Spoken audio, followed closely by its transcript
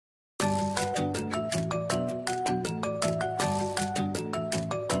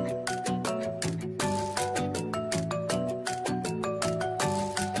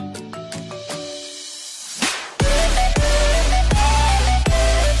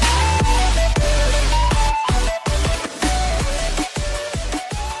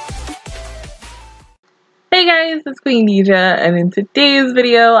this is Queendija, and in today's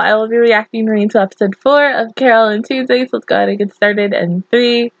video, I will be reacting to episode 4 of Carole and Tuesday. So let's go ahead and get started in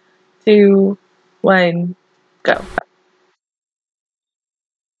 3, 2, 1, go.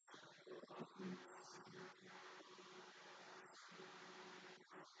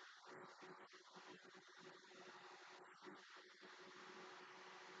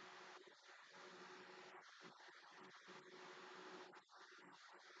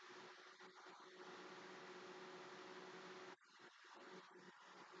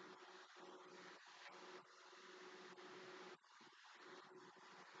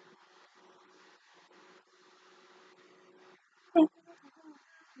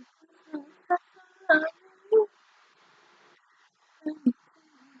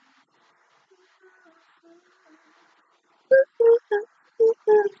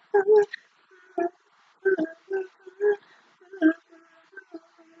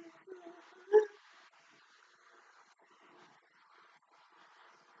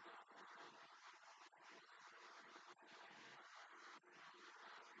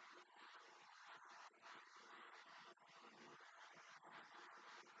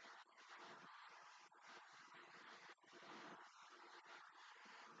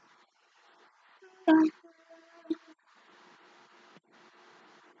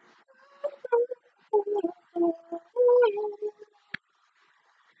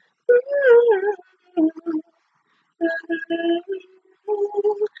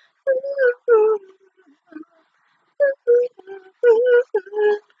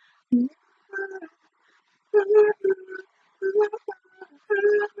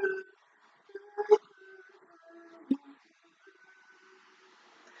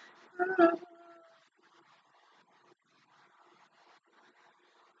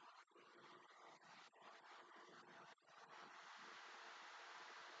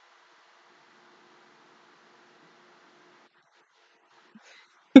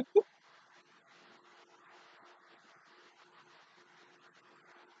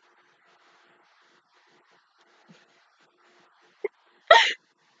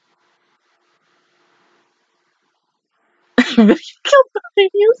 You killed the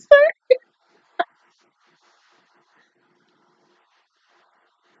Damiester?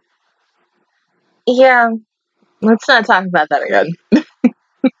 Yeah, let's not talk about that again.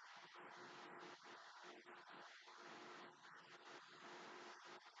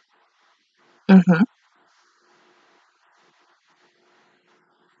 Mm-hmm.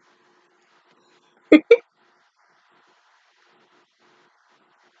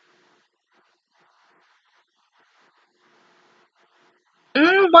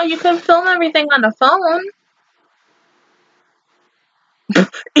 Well, you can film everything on the phone.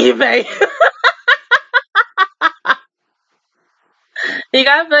 eBay. You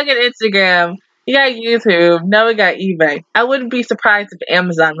got fucking Instagram. You got YouTube. Now we got eBay. I wouldn't be surprised if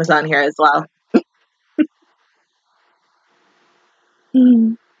Amazon was on here as well.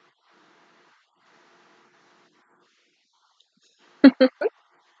 Mm.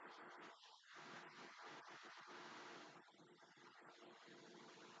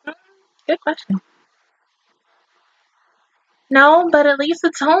 Good question. No, but at least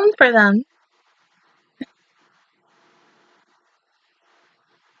it's home for them.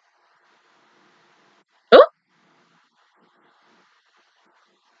 Oh.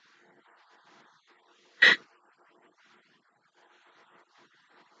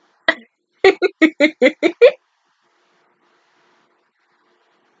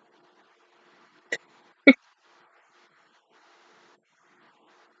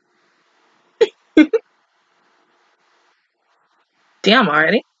 Damn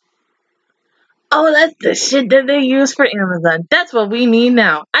already. Oh, that's the shit that they use for Amazon. That's what we need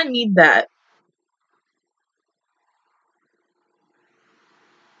now. I need that.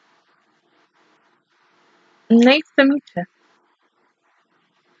 Nice to meet you.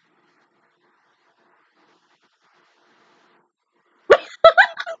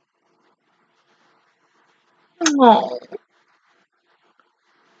 Oh,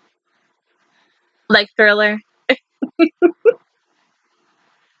 like Thriller.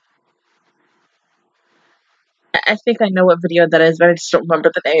 I think I know what video that is, but I just don't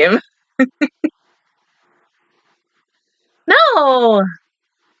remember the name. No.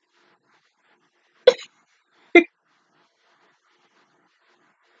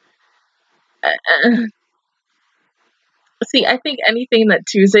 Uh, See, I think anything that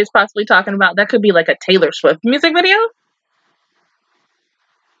Tuesday's possibly talking about, that could be like a Taylor Swift music video.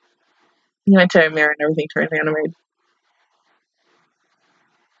 You know, entire mirror and everything turns animated.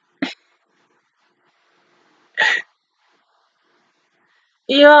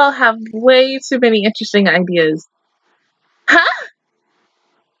 You all have way too many interesting ideas. Huh?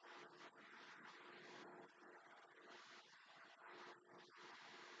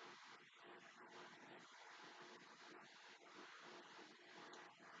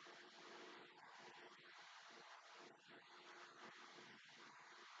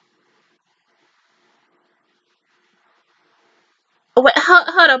 Wait,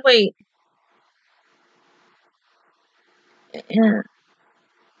 hold up, wait. Yeah.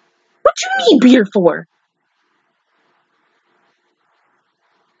 What you need beer for?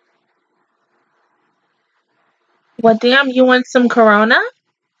 Well, damn, you want some Corona?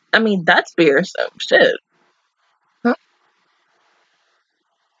 I mean, that's beer, so shit. Huh?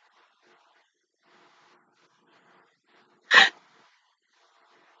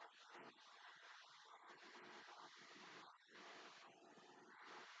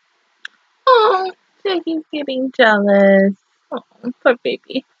 Oh, Piggy's getting jealous. Oh, poor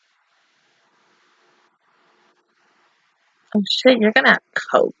baby. Oh shit, you're gonna have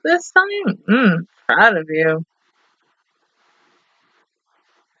Coke this time? Proud of you.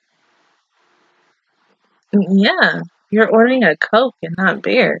 Yeah, you're ordering a Coke and not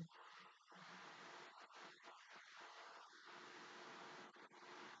beer.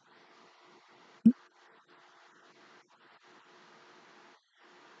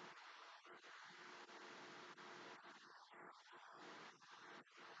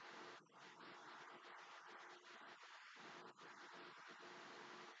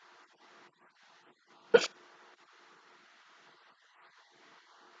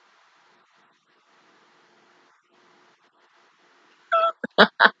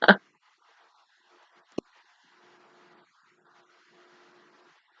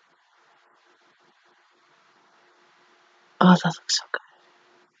 Oh, that looks so good.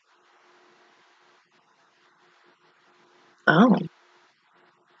 Oh.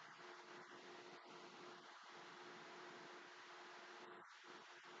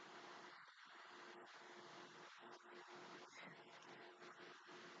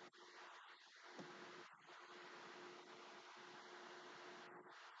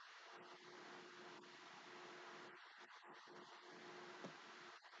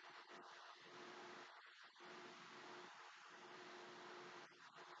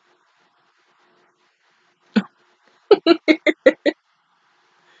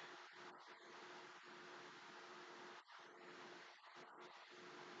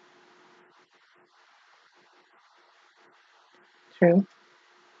 True.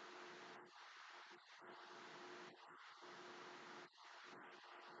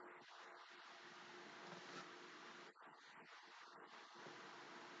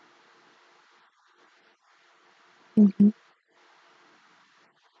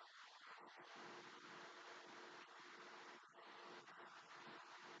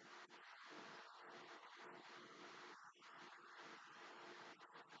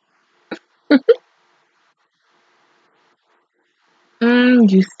 Hmm.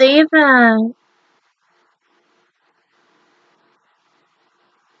 You say that.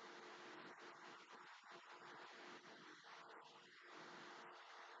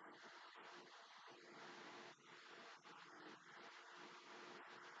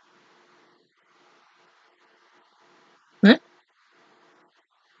 Huh?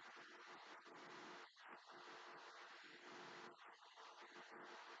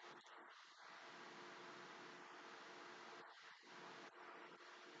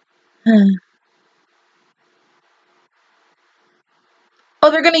 Oh,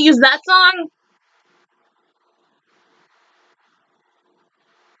 they're gonna use that song?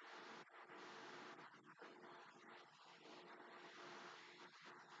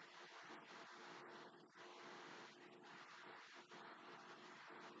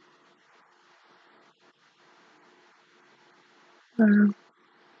 Uh,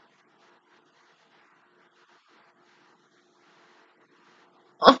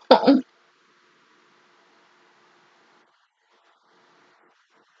 oh,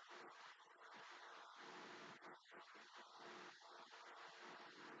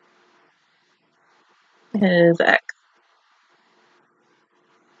 his ex.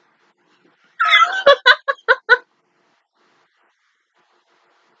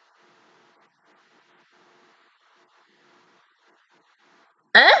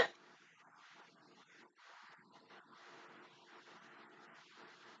 Eh?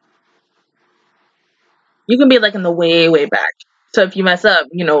 You can be like in the way, way back. So if you mess up,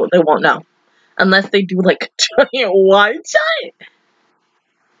 they won't know. Unless they do like a giant wide shot.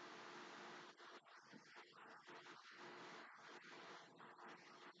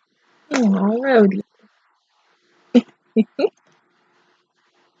 Oh, Rody.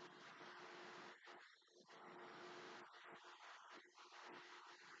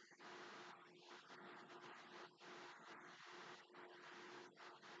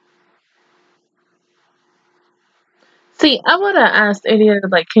 See, I would have asked Idiot,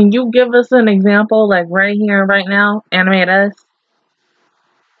 like, can you give us an example, like, right here, right now? Animate us.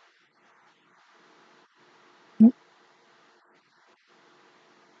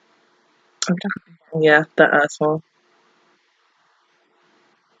 Yeah, the asshole.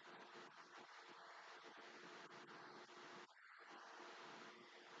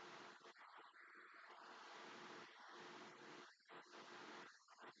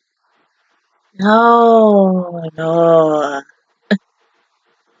 No, no.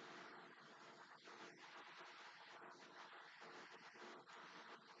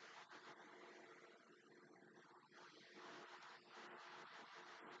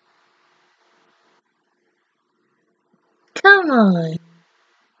 Come on.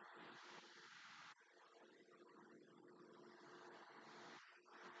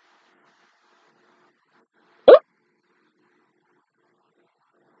 Ooh,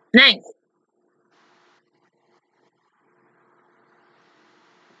 nice.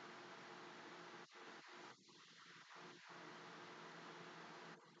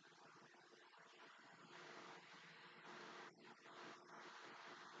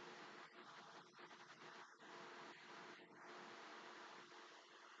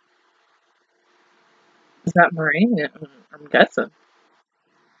 Is that Morin? Yeah, I'm guessing.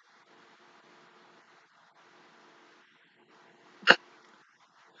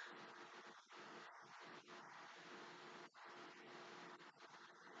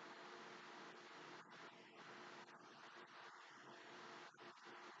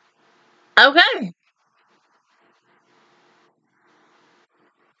 Okay.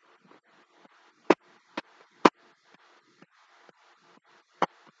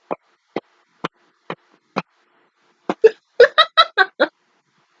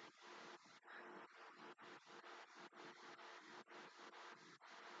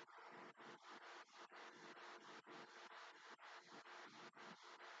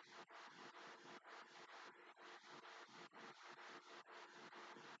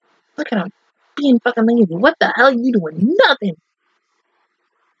 Look at him being fucking lazy. What the hell are you doing? Nothing.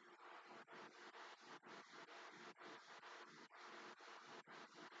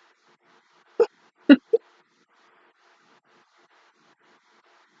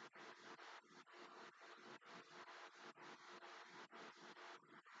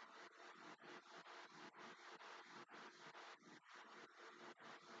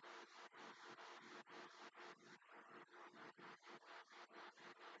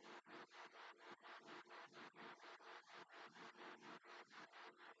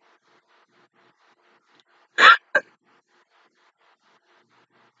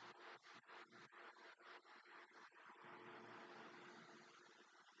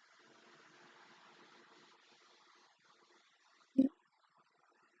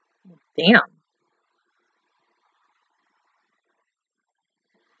 Damn.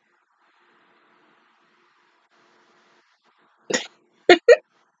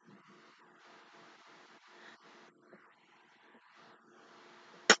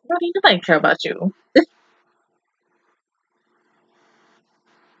 What do you like care about you?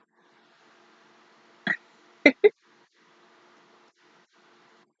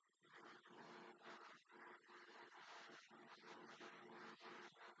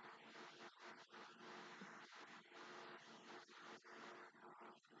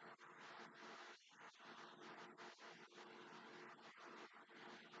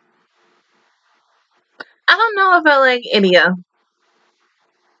 I don't know if I like Idia.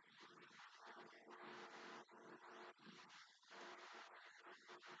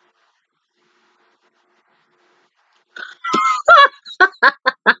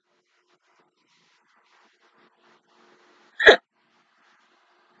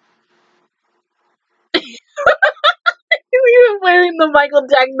 You're wearing the Michael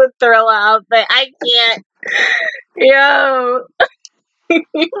Jackson Thriller outfit. I can't. Yo.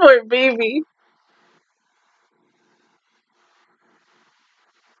 Poor baby.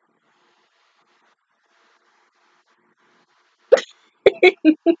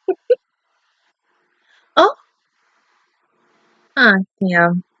 Oh. Ah,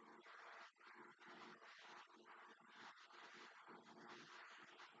 damn.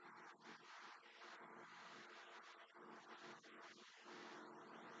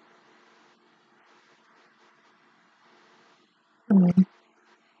 Mm.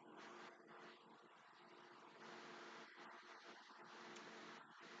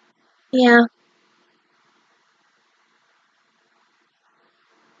 Yeah.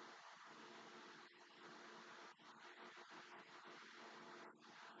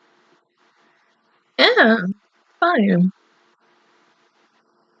 Yeah. Fine.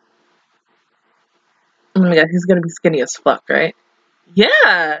 my god, he's gonna be skinny as fuck, right?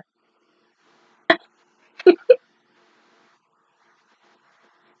 Yeah.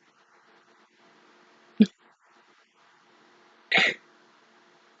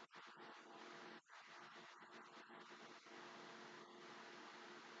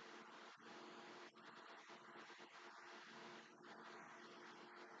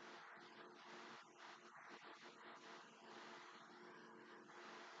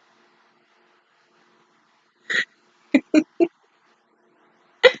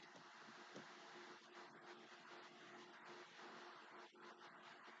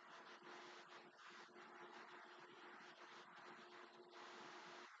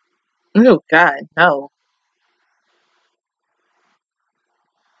 Oh god, no.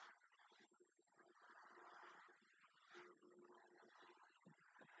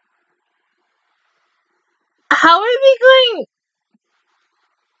 How are they going?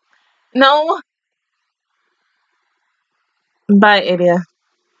 No. Bye, Idia.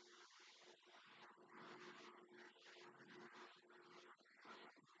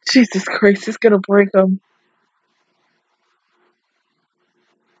 Jesus Christ, he's gonna break him.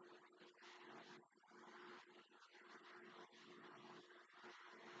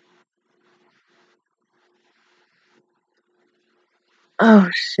 Oh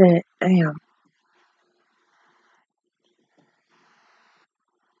shit, damn.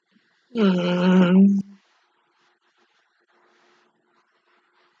 Mm.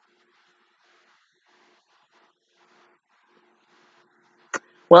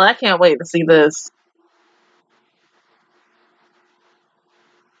 Well, I can't wait to see this.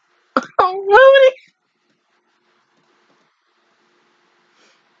 Oh, Rudy.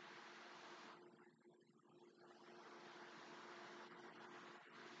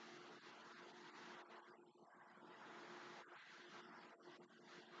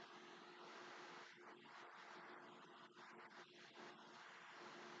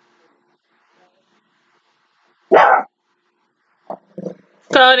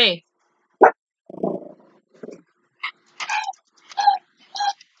 Cody.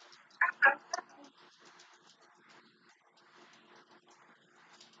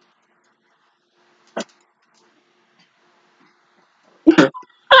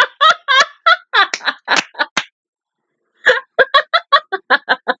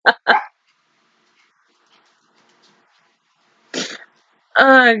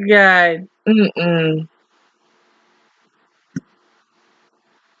 Oh god. Mm-mm.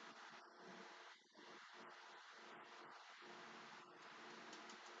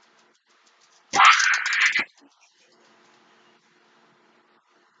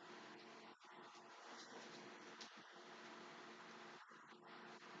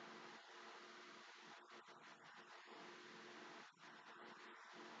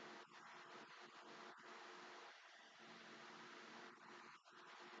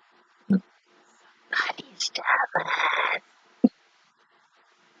 He's jealous.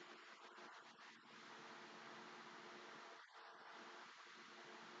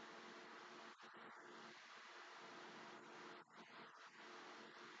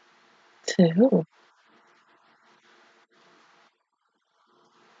 Too.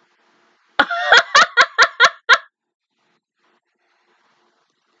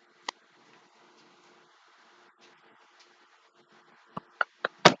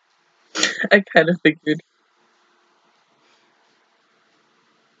 I kind of figured.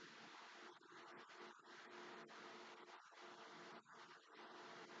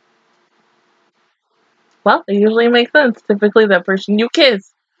 Well, it usually makes sense. Typically, that person you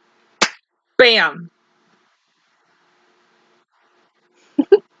kiss. Bam.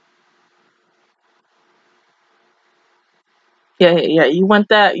 Yeah, yeah. You want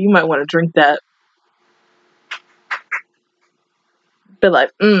that? You might want to drink that. Be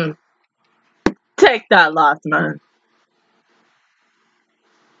like, take that loss, man.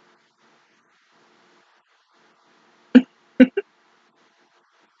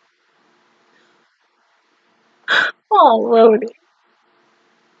 Oh, Rody.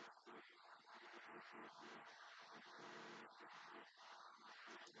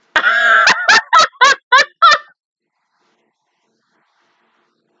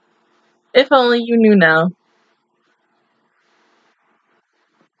 If only you knew now.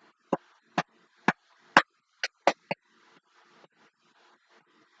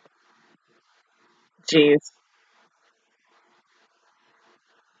 Jeez.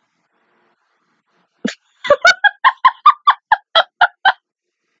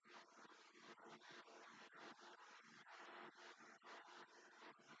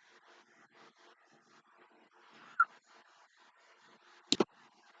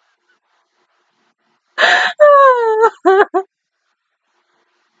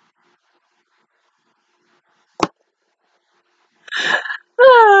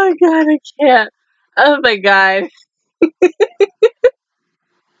 can't. Oh my god.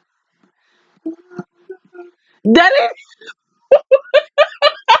 That is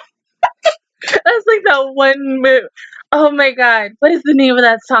that's like that one move. Oh my god. What is the name of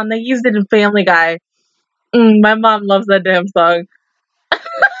that song? They used it in Family Guy. My mom loves that damn song.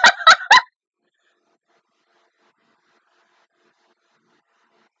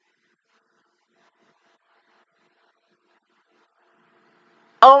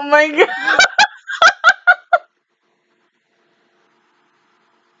 Oh my god.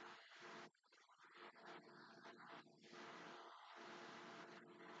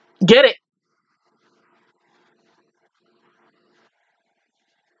 Get it.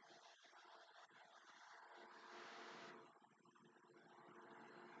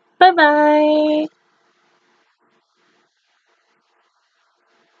 Bye bye.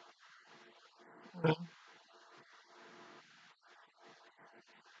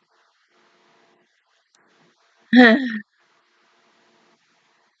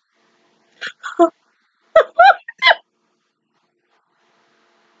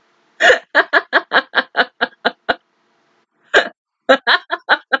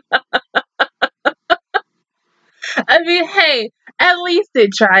 I mean, hey, at least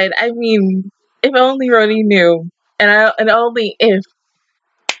it tried. I mean, if only Roni knew, and only if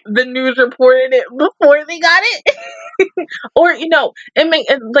the news reported it before they got it, or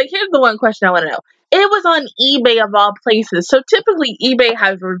like here's the one question I want to know. It was on eBay of all places, so typically eBay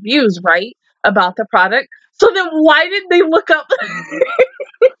has reviews, right, about the product. So then why did they look up?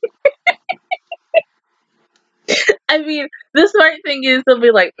 I mean, the smart thing is they'll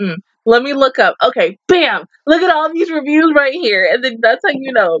be like, let me look up. Okay, bam, look at all these reviews right here, and then that's how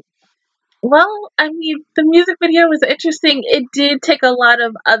you know. Well, I mean, the music video was interesting. It did take a lot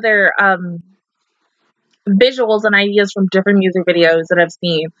of other visuals and ideas from different music videos that I've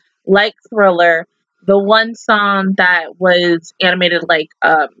seen, like Thriller, the one song that was animated like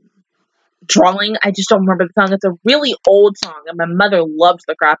drawing. I just don't remember the song. It's a really old song, and my mother loves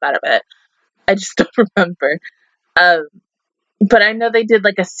the crap out of it. I just don't remember. Um, but I know they did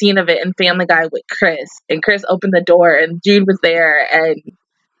like a scene of it in Family Guy with Chris, and Chris opened the door, and Jude was there, and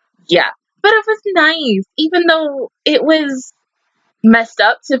yeah. But it was nice, even though it was messed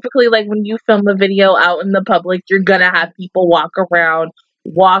up. Typically, like when you film a video out in the public, you're gonna have people walk around,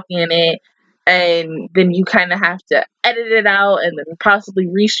 walk in it, and then you kind of have to edit it out and then possibly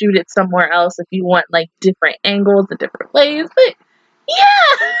reshoot it somewhere else if you want like different angles and different ways. But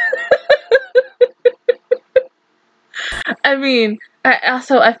yeah, I mean, I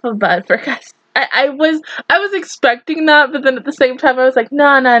feel bad for Cass. I was expecting that, but then at the same time I was like,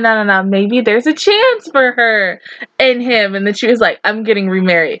 no, no, no, no, no. Maybe there's a chance for her and him. And then she was like, I'm getting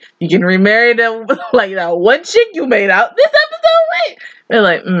remarried. You can remarry them like that one chick you made out this episode. Wait, they're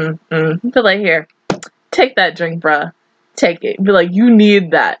like, They're like, here, take that drink, bruh. Take it. Be like, you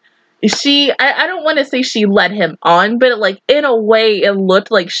need that. I don't want to say she led him on, but like in a way it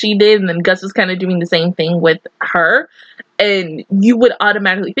looked like she did, and then Gus was kind of doing the same thing with her. And you would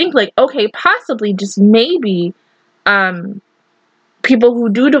automatically think like, okay, possibly just maybe people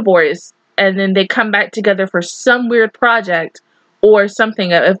who do divorce and then they come back together for some weird project or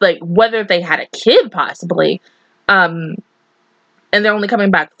something of like whether they had a kid possibly, and they're only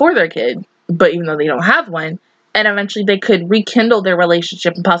coming back for their kid, but even though they don't have one, and eventually they could rekindle their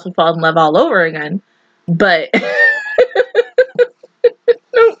relationship and possibly fall in love all over again. But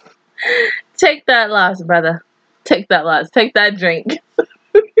take that loss, brother. Take that loss. Take that drink.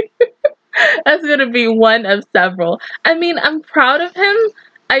 That's gonna be one of several. I mean, I'm proud of him.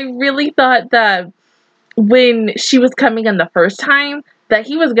 I really thought that when she was coming in the first time that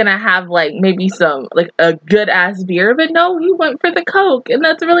he was gonna have like maybe some like a good ass beer, but no, he went for the Coke, and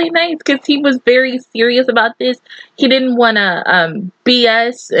that's really nice because he was very serious about this. He didn't want to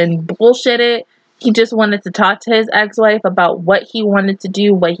BS and bullshit it. He just wanted to talk to his ex-wife about what he wanted to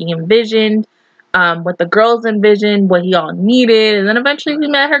do, what he envisioned, what the girls envisioned, what he all needed, and then eventually we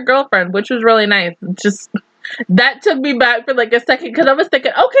met her girlfriend, which was really nice. Just that took me back for like a second because I was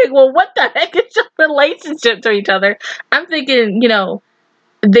thinking, okay, well, what the heck is your relationship to each other? I'm thinking,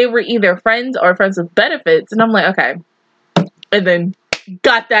 they were either friends or friends with benefits, and I'm like, okay, and then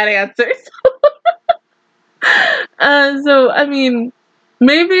got that answer. So I mean,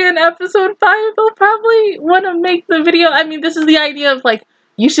 maybe in episode 5 they'll probably want to make the video. I mean, this is the idea of like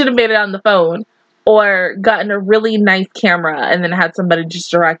you should have made it on the phone or gotten a really nice camera and then had somebody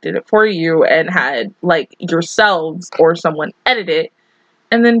just directed it for you and had like yourselves or someone edit it,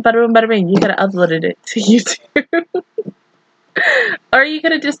 and then bada boom bada bing, you could have uploaded it to YouTube. Or you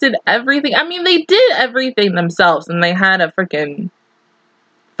could have just did everything. I mean, they did everything themselves and they had a freaking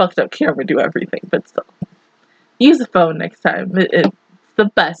fucked up camera do everything, but still. Use a phone next time. It's the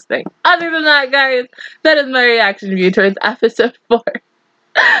best thing. Other than that, guys, that is my reaction review towards episode 4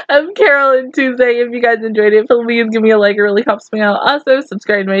 of Carole and Tuesday. If you guys enjoyed it, please give me a like. It really helps me out. Also,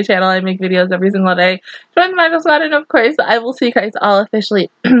 subscribe to my channel. I make videos every single day. Join the Bible Squad, and of course, I will see you guys all officially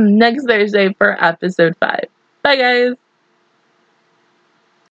next Thursday for episode 5. Bye, guys.